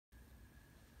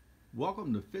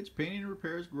Welcome to Fitch Painting and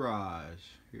Repairs Garage.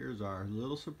 Here's our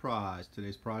little surprise.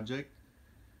 Today's project,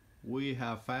 we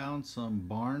have found some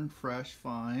barn fresh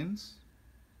finds,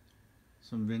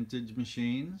 some vintage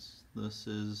machines. This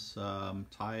is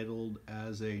titled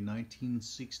as a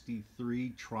 1963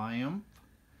 Triumph.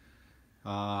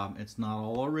 It's not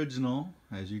all original.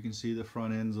 As you can see, the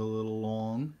front end's a little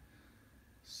long.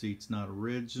 Seat's not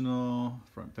original.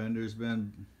 Front fender's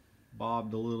been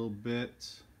bobbed a little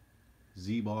bit.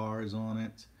 Z-bars on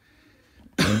it.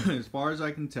 As far as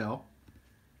I can tell,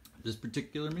 this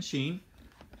particular machine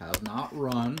has not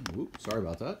run, oops, sorry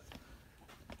about that,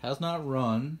 has not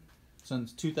run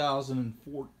since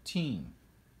 2014.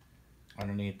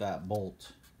 Underneath that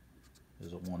bolt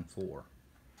is a 1.4.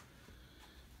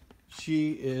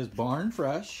 She is barn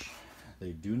fresh.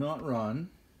 They do not run.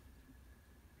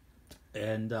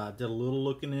 And did a little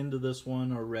looking into this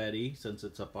one already, since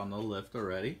it's up on the lift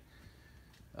already.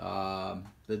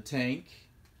 The tank,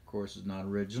 of course, is not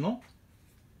original,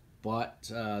 but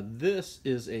this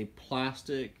is a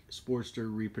plastic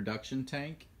Sportster reproduction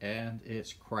tank, and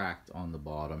it's cracked on the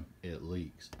bottom. It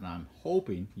leaks, and I'm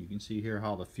hoping, you can see here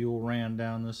how the fuel ran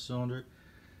down this cylinder.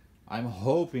 I'm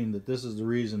hoping that this is the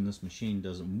reason this machine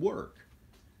doesn't work.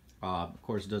 Of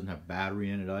course, it doesn't have battery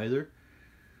in it either.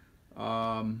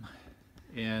 And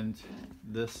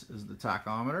this is the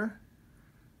tachometer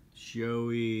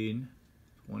showing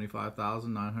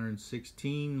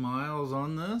 25,916 miles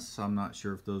on this. I'm not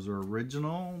sure if those are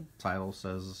original. Title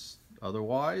says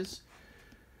otherwise.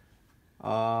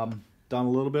 Done a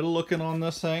little bit of looking on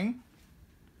this thing.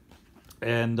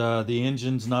 And the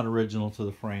engine's not original to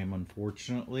the frame,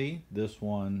 unfortunately. This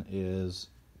one is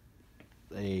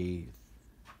a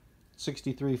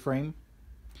 63 frame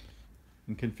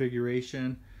in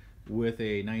configuration with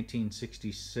a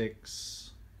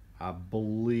 1966, I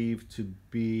believe to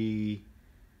be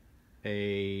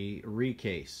a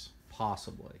recase,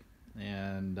 possibly,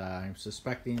 and I'm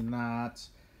suspecting that,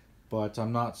 but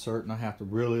I'm not certain. I have to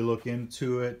really look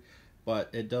into it, but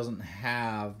it doesn't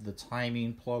have the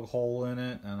timing plug hole in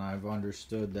it, and I've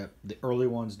understood that the early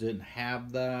ones didn't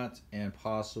have that, and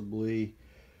possibly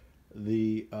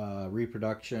the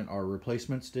reproduction or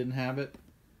replacements didn't have it.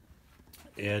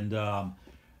 And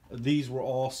these were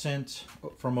all sent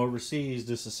from overseas,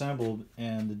 disassembled,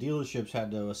 and the dealerships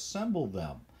had to assemble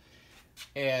them.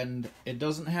 And it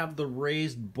doesn't have the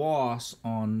raised boss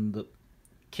on the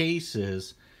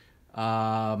cases,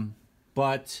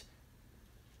 but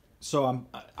so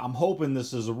I'm hoping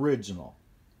this is original,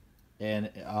 and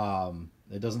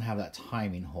it doesn't have that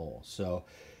timing hole. So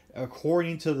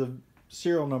according to the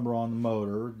serial number on the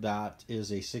motor, that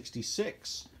is a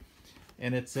 66,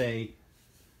 and it's a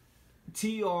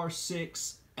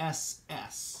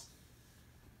TR6SS.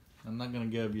 I'm not going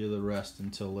to give you the rest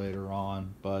until later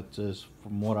on, but just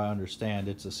from what I understand,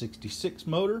 it's a 66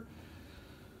 motor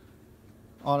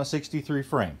on a 63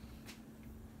 frame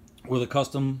with a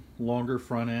custom longer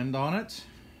front end on it.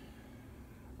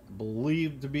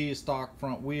 Believed to be a stock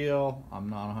front wheel. I'm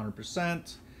not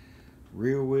 100%.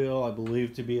 Rear wheel, I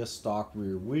believe to be a stock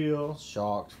rear wheel.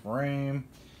 Shocked frame.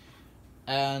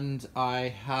 And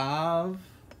I have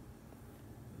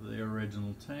the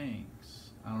original tanks.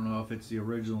 I don't know if it's the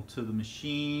original to the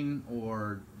machine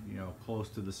or, you know, close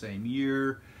to the same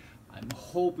year. I'm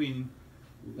hoping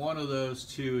one of those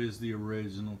two is the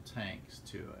original tanks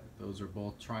to it. Those are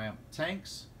both Triumph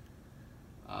tanks.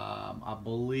 I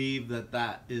believe that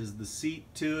that is the seat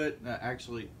to it.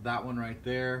 Actually, that one right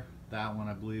there, that one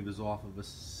I believe is off of a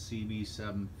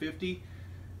CB750.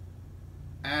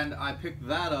 And I picked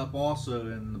that up also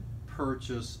in the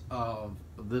purchase of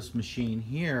this machine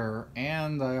here,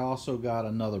 and I also got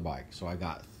another bike. So I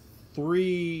got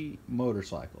 3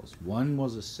 motorcycles. One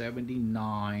was a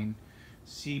 79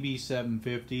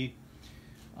 CB750,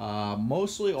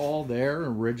 mostly all there,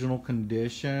 original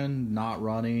condition, not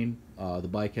running. The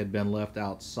bike had been left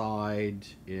outside,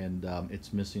 and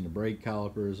it's missing the brake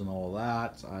calipers and all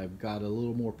that. I've got a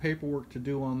little more paperwork to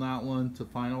do on that one to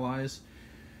finalize.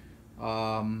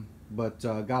 But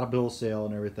got a bill of sale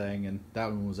and everything, and that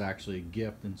one was actually a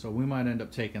gift, and so we might end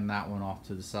up taking that one off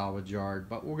to the salvage yard,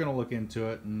 but we're going to look into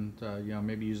it and you know,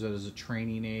 maybe use it as a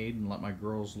training aid and let my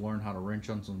girls learn how to wrench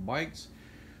on some bikes.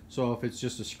 So if it's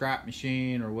just a scrap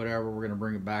machine or whatever, we're going to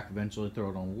bring it back eventually, throw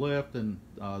it on the lift. And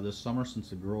this summer, since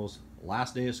the girls'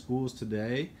 last day of school is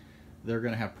today, they're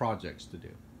going to have projects to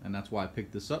do, and that's why I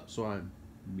picked this up, so I'd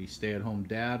be stay-at-home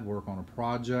dad, work on a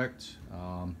project.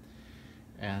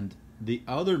 And the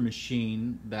other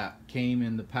machine that came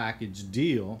in the package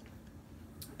deal,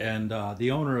 and the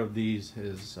owner of these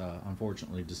is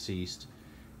unfortunately deceased,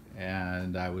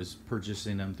 and I was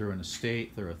purchasing them through an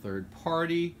estate, through a third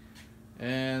party,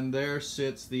 and there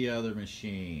sits the other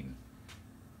machine.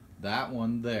 That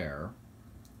one there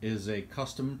is a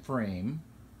custom frame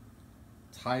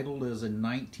titled as a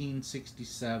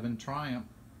 1967 Triumph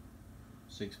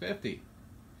 650.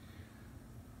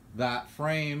 That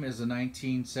frame is a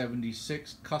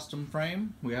 1976 custom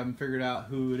frame. We haven't figured out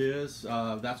who it is.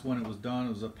 That's when it was done. It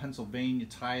was a Pennsylvania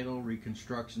title,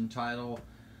 reconstruction title,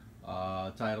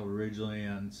 titled originally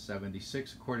in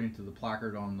 76 according to the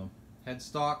placard on the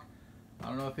headstock. I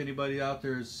don't know if anybody out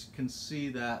there can see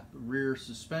that rear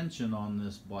suspension on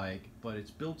this bike, but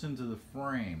it's built into the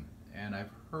frame. And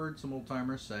I've heard some old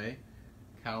timers say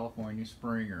California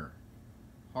Springer,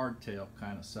 hardtail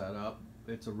kind of setup.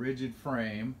 It's a rigid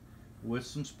frame with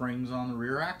some springs on the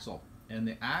rear axle, and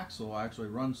the axle actually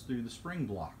runs through the spring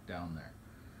block down there.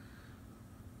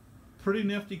 Pretty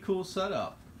nifty, cool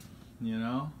setup, you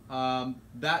know.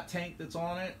 That tank that's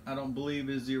on it, I don't believe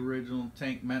is the original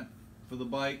tank meant for the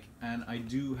bike, and I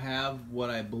do have what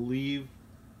I believe,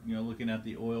 you know, looking at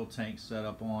the oil tank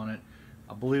setup on it,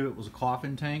 I believe it was a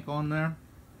coffin tank on there,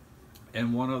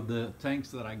 and one of the tanks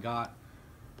that I got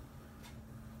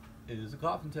is a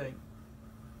coffin tank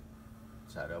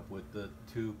set up with the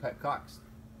two petcocks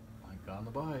like on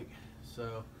the bike.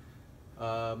 So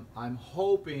I'm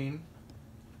hoping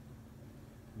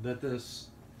that this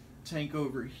tank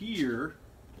over here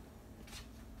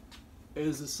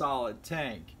is a solid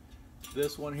tank.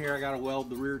 This one here, I got to weld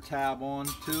the rear tab on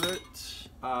to it.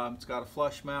 It's got a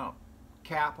flush mount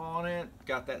cap on it,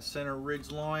 got that center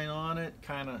ridge line on it,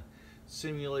 kind of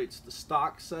simulates the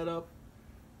stock setup.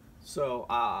 So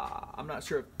I'm not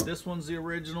sure if this one's the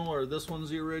original or this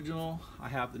one's the original. I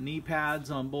have the knee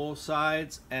pads on both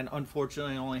sides, and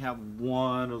unfortunately I only have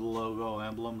one of the logo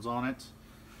emblems on it.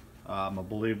 I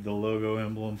believe the logo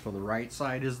emblem for the right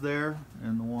side is there,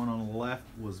 and the one on the left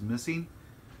was missing,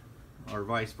 or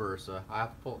vice versa. I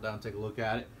have to pull it down and take a look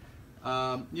at it.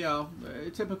 You know,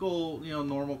 typical, you know,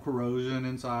 normal corrosion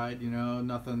inside, you know,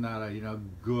 nothing that, you know,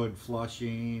 good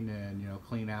flushing and, you know,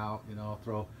 clean out, you know,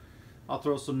 I'll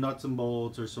throw some nuts and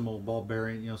bolts or some old ball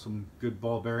bearing, you know, some good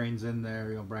ball bearings in there,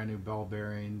 you know, brand new ball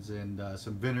bearings, and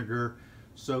some vinegar,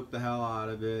 soak the hell out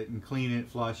of it and clean it,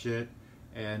 flush it.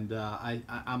 And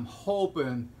I'm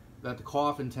hoping that the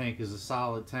coffin tank is a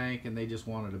solid tank and they just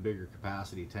wanted a bigger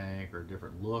capacity tank or a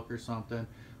different look or something.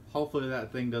 Hopefully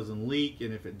that thing doesn't leak,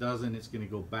 and if it doesn't, it's going to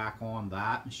go back on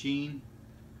that machine.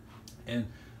 And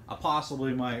I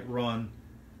possibly might run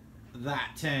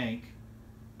that tank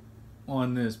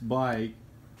on this bike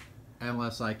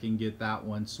unless I can get that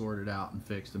one sorted out and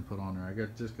fixed and put on there.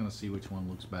 I'm just going to see which one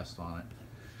looks best on it.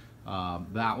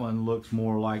 That one looks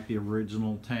more like the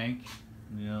original tank,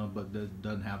 you know, but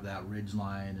doesn't have that ridge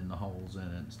line and the holes in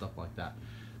it and stuff like that.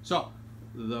 So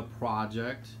the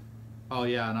project, oh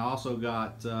yeah, and I also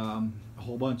got a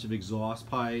whole bunch of exhaust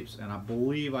pipes, and I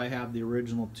believe I have the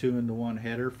original 2-into-1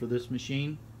 header for this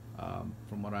machine.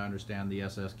 From what I understand, the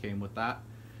SS came with that.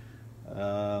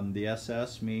 The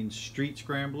SS means street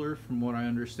scrambler, from what I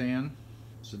understand.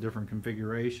 It's a different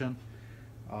configuration.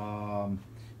 And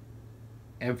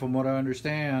from what I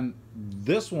understand,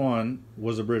 this one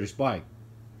was a British bike.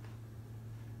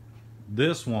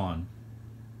 This one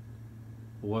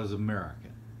was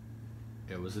American.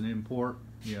 It was an import,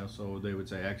 you know, so they would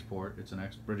say export. It's an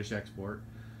British export,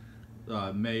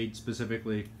 made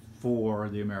specifically for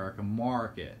the American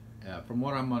market. From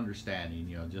what I'm understanding,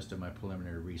 you know, just in my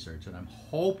preliminary research, and I'm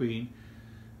hoping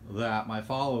that my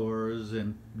followers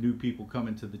and new people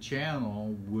coming to the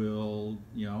channel will,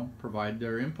 you know, provide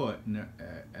their input and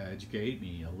educate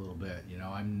me a little bit. You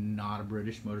know, I'm not a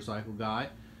British motorcycle guy.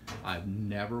 I've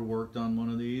never worked on one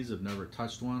of these. I've never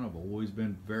touched one. I've always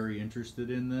been very interested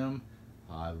in them.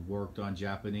 I've worked on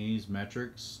Japanese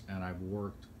metrics, and I've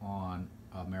worked on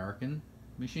American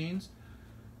machines.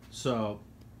 So,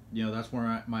 you know, that's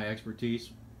where my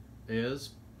expertise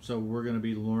is. So we're going to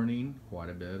be learning quite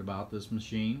a bit about this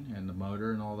machine and the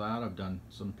motor and all that. I've done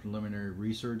some preliminary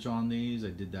research on these.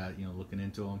 I did that, you know, looking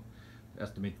into them,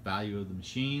 estimate the value of the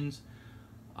machines.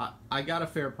 I got a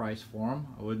fair price for them.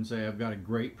 I wouldn't say I've got a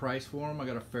great price for them. I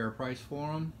got a fair price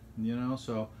for them, you know.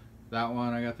 So that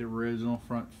one, I got the original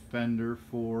front fender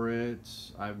for it.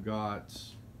 I've got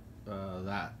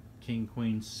that King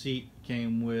Queen seat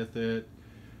came with it.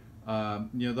 You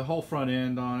know, the whole front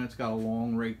end on it's got a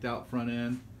long raked out front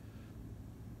end.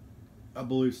 I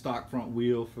believe stock front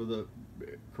wheel for the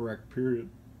correct period,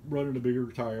 running a bigger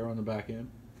tire on the back end.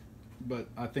 But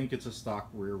I think it's a stock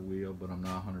rear wheel, but I'm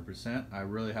not 100%. I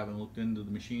really haven't looked into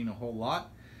the machine a whole lot.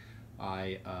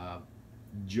 I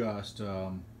just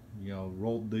you know,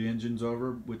 rolled the engines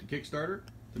over with the Kickstarter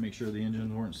to make sure the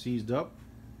engines weren't seized up,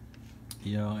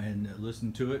 you know, and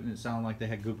listened to it, and it sounded like they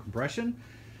had good compression.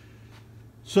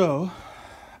 So,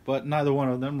 but neither one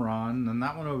of them run. And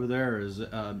that one over there is,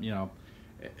 you know,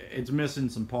 it's missing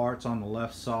some parts on the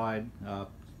left side,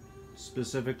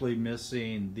 specifically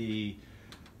missing the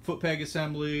foot peg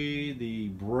assembly, the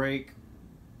brake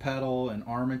pedal and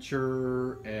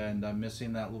armature, and I'm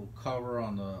missing that little cover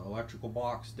on the electrical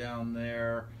box down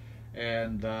there,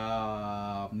 and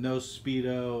no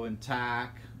speedo and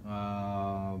tack,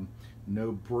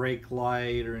 no brake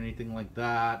light or anything like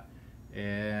that,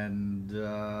 and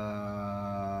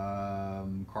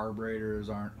carburetors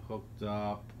aren't hooked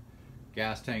up,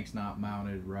 gas tank's not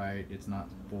mounted right, it's not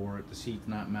for it, the seat's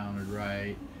not mounted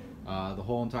right. The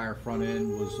whole entire front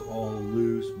end was all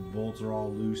loose, bolts are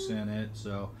all loose in it,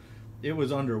 so it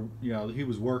was under, you know, he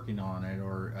was working on it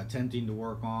or attempting to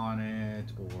work on it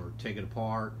or take it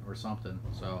apart or something.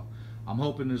 So I'm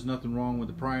hoping there's nothing wrong with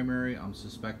the primary. I'm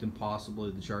suspecting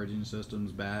possibly the charging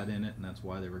system's bad in it, and that's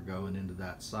why they were going into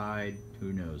that side.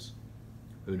 Who knows?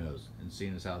 Who knows? And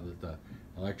seeing as how that the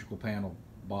electrical panel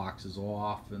box is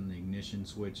off and the ignition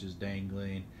switch is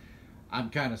dangling,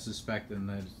 I'm kind of suspecting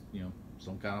that, you know,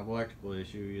 some kind of electrical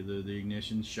issue. Either the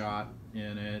ignition's shot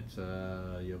in it,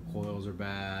 you know, coils are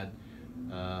bad,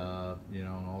 you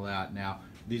know, and all that. Now,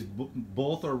 these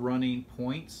both are running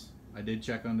points. I did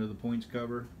check under the points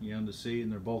cover, you know, to see,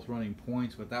 and they're both running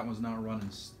points, but that one's not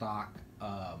running stock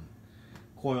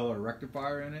coil or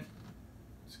rectifier in it.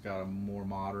 It's got a more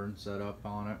modern setup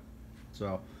on it.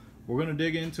 So we're going to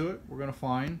dig into it. We're going to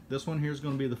find. This one here is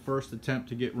going to be the first attempt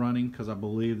to get running, because I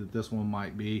believe that this one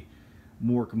might be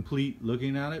more complete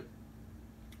looking at it,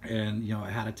 and you know,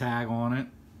 it had a tag on it,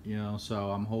 you know,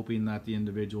 so I'm hoping that the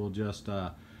individual just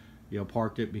you know,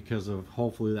 parked it because of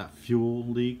hopefully that fuel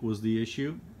leak was the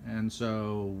issue, and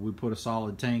so we put a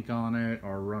solid tank on it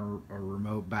or run a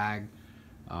remote bag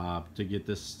to get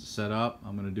this set up.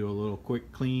 I'm going to do a little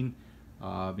quick clean.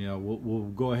 You know, we'll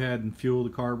go ahead and fuel the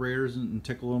carburetors and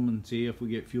tickle them and see if we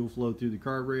get fuel flow through the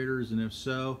carburetors, and if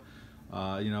so,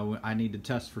 you know, I need to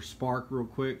test for spark real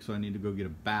quick, so I need to go get a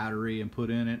battery and put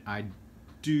in it. I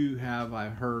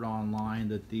heard online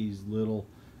that these little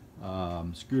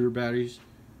scooter batteries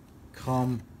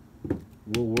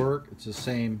will work. It's the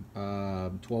same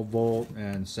 12 volt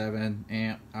and 7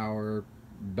 amp hour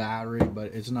battery,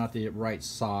 but it's not the right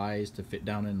size to fit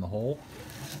down in the hole.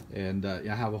 And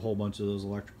I have a whole bunch of those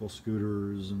electrical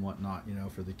scooters and whatnot, you know,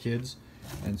 for the kids.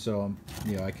 And so,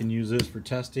 you know, I can use this for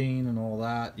testing and all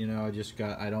that. You know,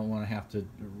 I don't want to have to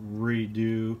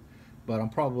redo, but I'm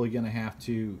probably going to have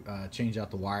to change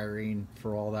out the wiring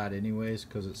for all that anyways,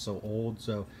 because it's so old.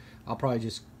 So I'll probably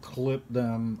just clip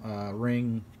them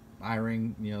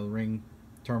I-ring, you know, ring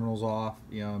terminals off,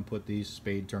 you know, and put these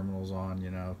spade terminals on, you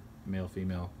know, male,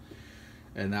 female.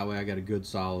 And that way I got a good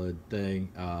solid thing,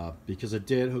 because I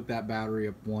did hook that battery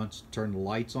up once, turn the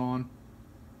lights on.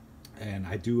 And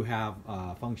I do have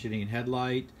functioning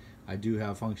headlight. I do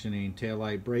have functioning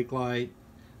taillight, brake light.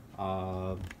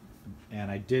 And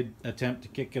I did attempt to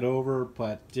kick it over,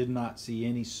 but did not see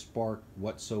any spark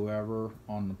whatsoever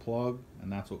on the plug.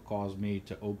 And that's what caused me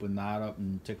to open that up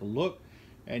and take a look.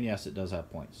 And yes, it does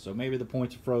have points. So maybe the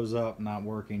points froze up, not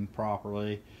working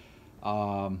properly.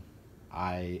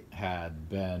 I had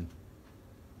been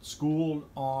schooled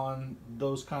on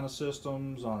those kind of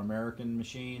systems on American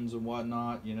machines and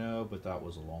whatnot, you know, but that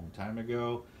was a long time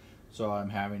ago. So I'm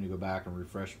having to go back and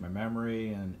refresh my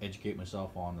memory and educate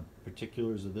myself on the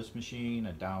particulars of this machine.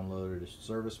 I downloaded a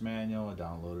service manual, I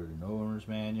downloaded an owner's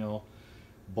manual,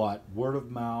 but word of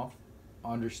mouth,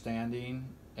 understanding,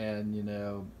 and, you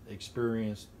know,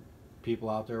 experienced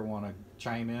people out there want to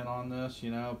chime in on this,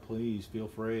 you know, please feel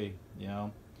free, you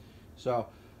know. So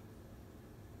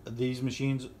these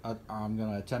machines, I'm going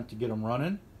to attempt to get them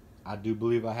running. I do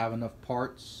believe I have enough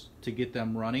parts to get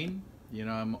them running. You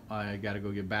know, I got to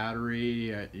go get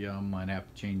battery. You know, I might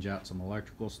have to change out some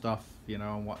electrical stuff, you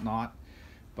know, and whatnot.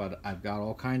 But I've got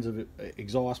all kinds of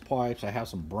exhaust pipes. I have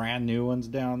some brand new ones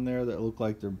down there that look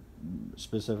like they're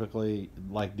specifically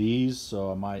like these.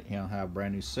 So I might, you know, have a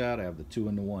brand new set. I have the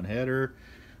 2-in-1 header.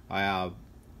 I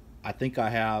think I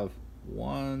have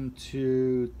 1,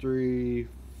 2, 3,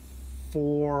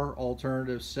 4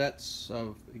 alternative sets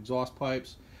of exhaust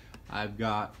pipes. I've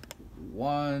got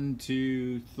 1,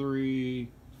 2, 3,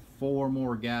 4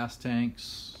 more gas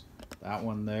tanks. That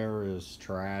one there is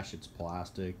trash. It's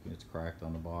plastic. It's cracked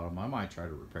on the bottom. I might try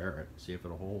to repair it, see if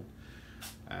it'll hold.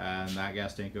 And that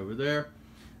gas tank over there.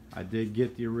 I did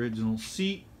get the original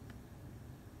seat.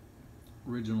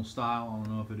 Original style. I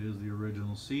don't know if it is the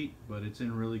original seat, but it's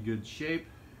in really good shape.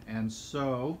 And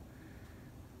so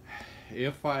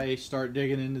if I start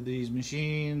digging into these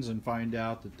machines and find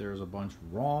out that there's a bunch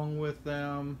wrong with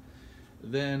them,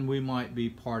 then we might be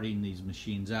parting these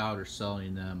machines out or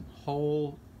selling them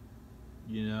whole,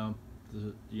 you know,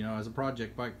 as a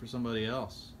project bike for somebody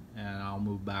else, and I'll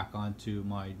move back onto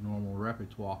my normal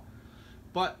repertoire.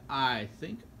 But I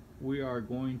think we are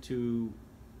going to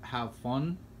have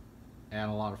fun and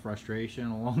a lot of frustration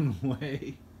along the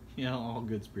way. All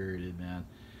good spirited, man.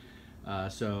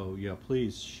 So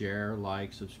please share,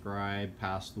 like, subscribe,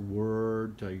 pass the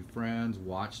word, tell your friends,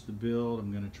 watch the build.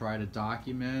 I'm going to try to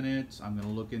document it. I'm going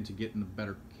to look into getting a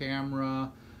better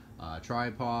camera,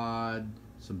 tripod,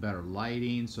 some better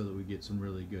lighting so that we get some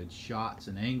really good shots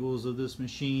and angles of this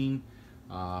machine.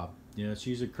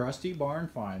 She's a crusty barn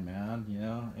find, man,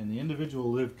 and the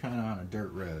individual lived kind of on a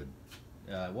dirt road.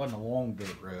 It wasn't a long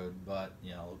dirt road, but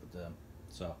look at them.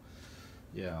 So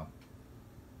yeah,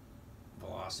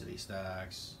 velocity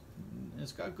stacks,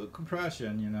 it's got good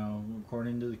compression,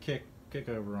 according to the kick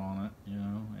over on it,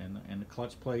 and the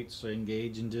clutch plates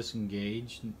engage and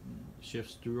disengage,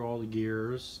 shifts through all the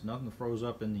gears, nothing froze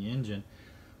up in the engine.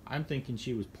 I'm thinking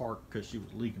she was parked because she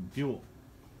was leaking fuel,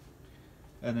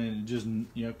 and then it just,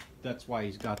 that's why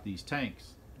he's got these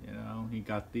tanks. He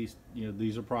got these,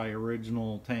 these are probably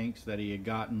original tanks that he had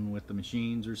gotten with the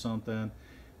machines or something,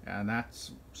 and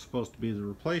that's supposed to be the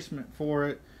replacement for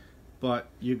it. But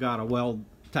you got a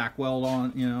tack weld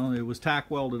on, it was tack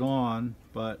welded on,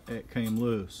 but it came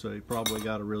loose, so you probably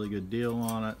got a really good deal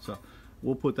on it. So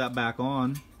we'll put that back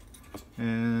on,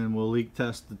 and we'll leak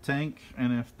test the tank,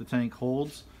 and if the tank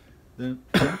holds, then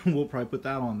we'll probably put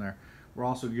that on there. We're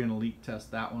also going to leak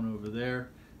test that one over there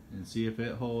and see if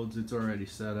it holds. It's already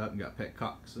set up and got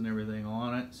petcocks and everything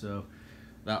on it, so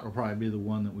that will probably be the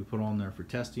one that we put on there for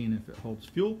testing if it holds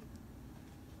fuel,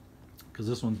 because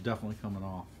this one's definitely coming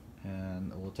off.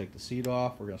 And we'll take the seat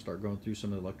off. We're going to start going through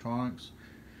some of the electronics.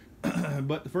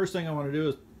 But the first thing I want to do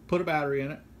is put a battery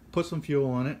in it, put some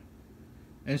fuel in it,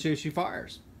 and see if she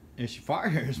fires. If she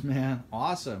fires, man,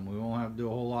 awesome. We won't have to do a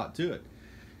whole lot to it.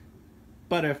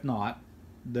 But if not,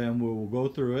 then we will go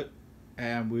through it,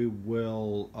 and we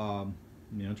will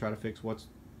try to fix what's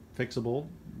fixable,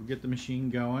 get the machine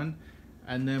going,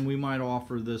 and then we might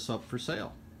offer this up for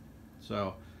sale.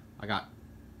 So I got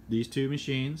these two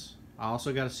machines. I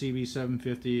also got a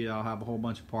CB750. I'll have a whole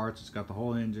bunch of parts. It's got the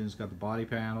whole engine, it's got the body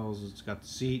panels, it's got the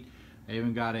seat. I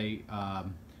even got a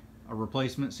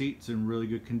replacement seat. It's in really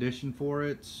good condition for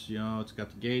it. It's got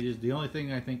the gauges. The only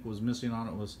thing I think was missing on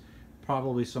it was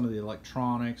probably some of the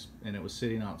electronics, and it was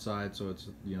sitting outside, so it's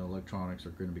electronics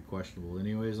are going to be questionable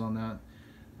anyways on that.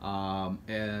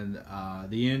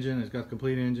 The engine, it's got the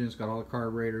complete engine. It's got all the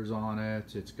carburetors on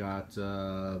it. It's got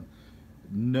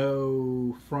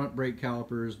no front brake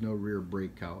calipers, no rear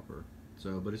brake caliper.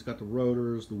 But it's got the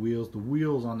rotors, the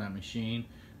wheels on that machine.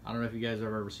 I don't know if you guys have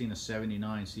ever seen a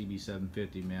 79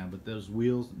 CB750, man, but those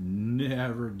wheels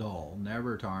never dull,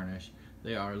 never tarnish.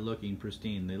 They are looking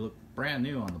pristine. They look brand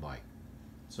new on the bike.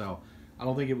 So I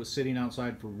don't think it was sitting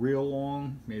outside for real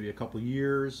long, maybe a couple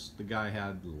years. The guy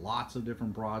had lots of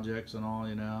different projects and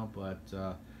all, but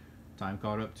time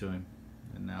caught up to him.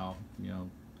 And now,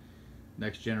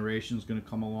 next generation is going to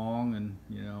come along, and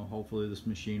hopefully this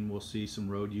machine will see some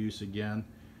road use again.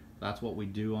 That's what we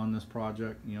do on this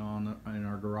project. In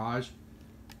our garage,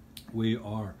 we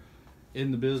are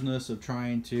in the business of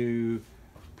trying to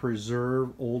preserve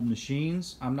old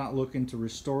machines. I'm not looking to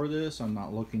restore this. I'm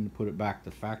not looking to put it back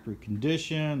to factory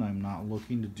condition. I'm not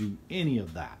looking to do any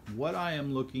of that. What I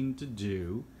am looking to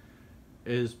do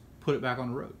is put it back on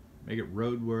the road, make it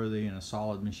roadworthy and a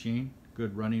solid machine,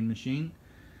 good running machine.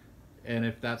 And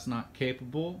if that's not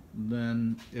capable,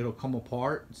 then it'll come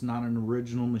apart. It's not an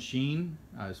original machine.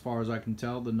 As far as I can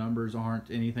tell, the numbers aren't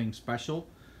anything special.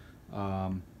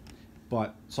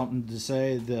 But something to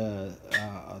say,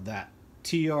 that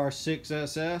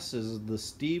TR6SS is the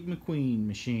Steve McQueen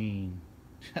machine.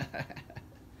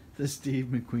 The Steve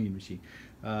McQueen machine.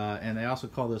 And they also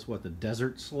call this, the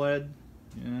Desert Sled?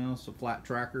 So flat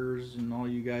trackers and all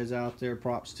you guys out there,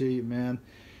 props to you, man.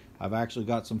 I've actually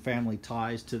got some family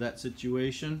ties to that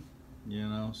situation,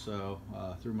 so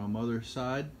through my mother's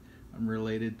side, I'm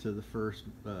related to the first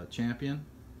champion.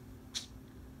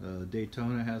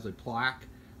 Daytona has a plaque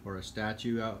or a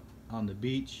statue out on the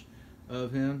beach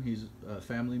of him. He's a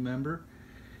family member.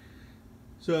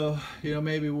 So,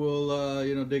 maybe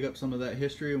we'll, dig up some of that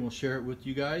history and we'll share it with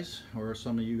you guys, or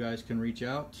some of you guys can reach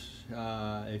out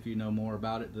if you know more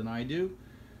about it than I do.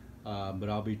 But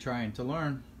I'll be trying to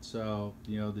learn. So,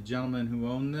 the gentleman who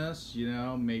owned this,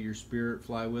 may your spirit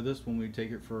fly with us when we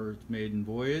take it for its maiden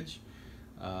voyage.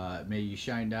 May you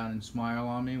shine down and smile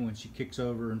on me when she kicks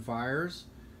over and fires.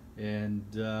 And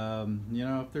you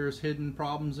know, if there's hidden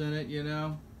problems in it, you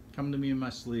know, come to me in my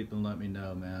sleep and let me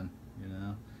know, man. You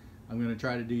know, I'm gonna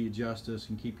try to do you justice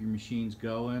and keep your machines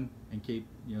going and keep,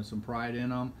 you know, some pride in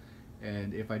them.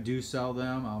 And if I do sell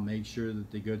them, I'll make sure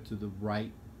that they go to the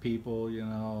right people. You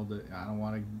know, that I don't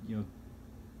want to,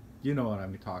 you know what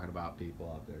I'm talking about,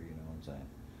 people out there. You know what I'm saying?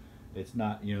 It's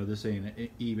not, you know, this ain't an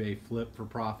eBay flip for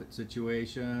profit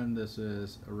situation. This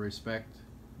is a respect,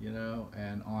 you know,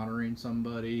 and honoring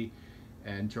somebody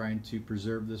and trying to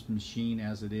preserve this machine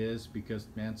as it is, because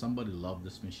man, somebody loved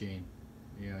this machine.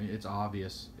 You know, it's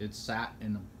obvious. It sat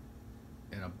in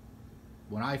a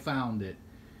when I found it,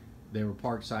 they were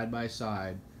parked side by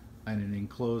side in an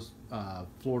enclosed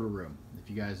Florida room. If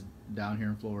you guys down here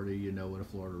in Florida, you know what a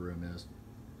Florida room is.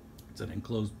 It's an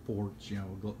enclosed porch, you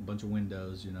know, a bunch of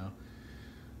windows, you know.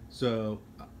 So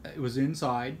it was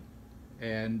inside,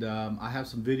 and I have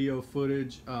some video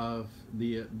footage of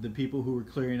the people who were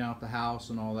clearing out the house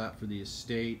and all that for the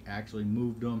estate. Actually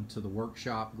moved them to the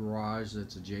workshop garage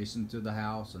that's adjacent to the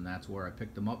house, and that's where I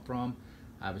picked them up from.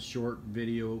 I have a short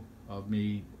video of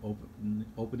me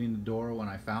opening the door when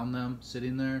I found them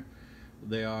sitting there.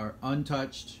 They are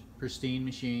untouched, pristine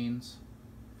machines,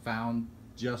 found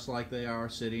just like they are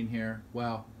sitting here.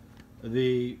 Well,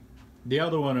 the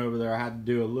other one over there, I had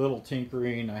to do a little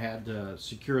tinkering. I had to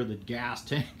secure the gas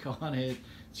tank on it,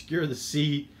 secure the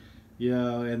seat, you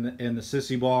know, and the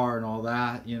sissy bar and all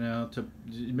that, you know, to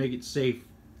make it safe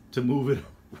to move it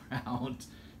around.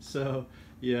 So,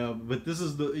 you know, but this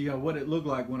is the, you know, what it looked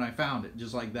like when I found it,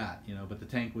 just like that, you know, but the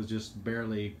tank was just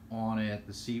barely on it.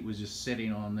 The seat was just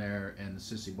sitting on there, and the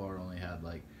sissy bar only had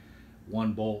like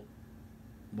one bolt.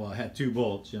 Well, it had two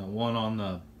bolts, you know, one on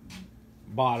the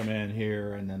bottom end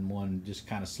here, and then one just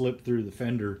kind of slipped through the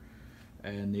fender,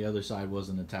 and the other side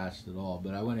wasn't attached at all.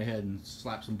 But I went ahead and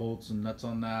slapped some bolts and nuts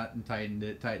on that and tightened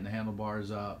the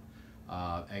handlebars up,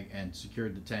 and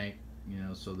secured the tank, you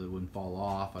know, so that it wouldn't fall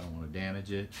off. I don't want to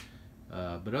damage it.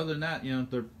 But other than that, you know,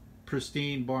 they're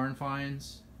pristine barn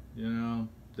finds. You know,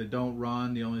 they don't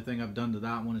run. The only thing I've done to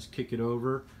that one is kick it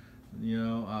over. You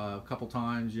know, a couple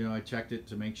times, you know, I checked it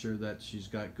to make sure that she's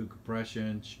got good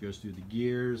compression. She goes through the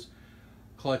gears.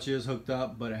 Clutch is hooked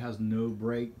up, but it has no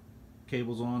brake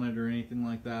cables on it or anything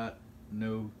like that.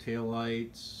 No tail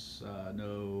lights,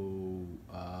 no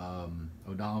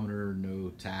odometer,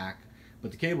 no tack,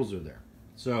 but the cables are there.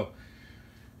 So,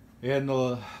 and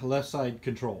the left side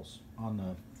controls on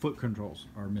the foot controls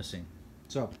are missing.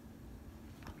 So,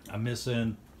 I'm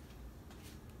missing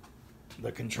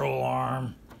the control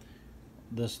arm,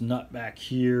 this nut back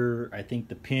here. I think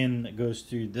the pin that goes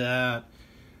through that,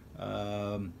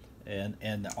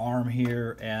 and the arm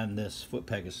here, and this foot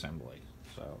peg assembly.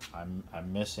 So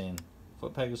I'm missing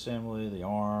foot peg assembly, the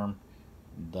arm,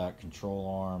 that control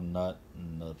arm nut,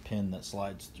 and the pin that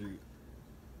slides through.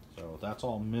 So that's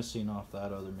all missing off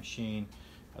that other machine,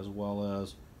 as well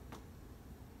as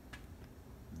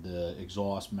the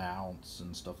exhaust mounts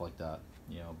and stuff like that,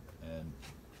 you know. And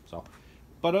so,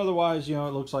 but otherwise, you know,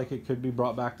 it looks like it could be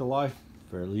brought back to life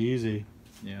fairly easy.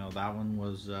 You know, that one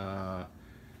was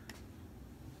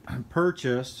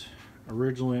purchased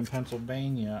originally in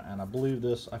Pennsylvania, and I believe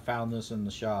I found this in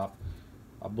the shop.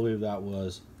 I believe that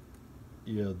was,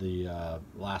 you know, the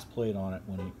last plate on it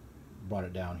when he brought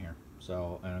it down here.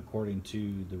 So, and according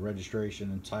to the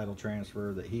registration and title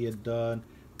transfer that he had done,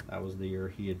 that was the year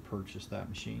he had purchased that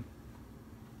machine.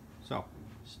 So,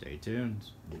 stay tuned.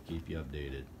 We'll keep you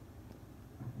updated.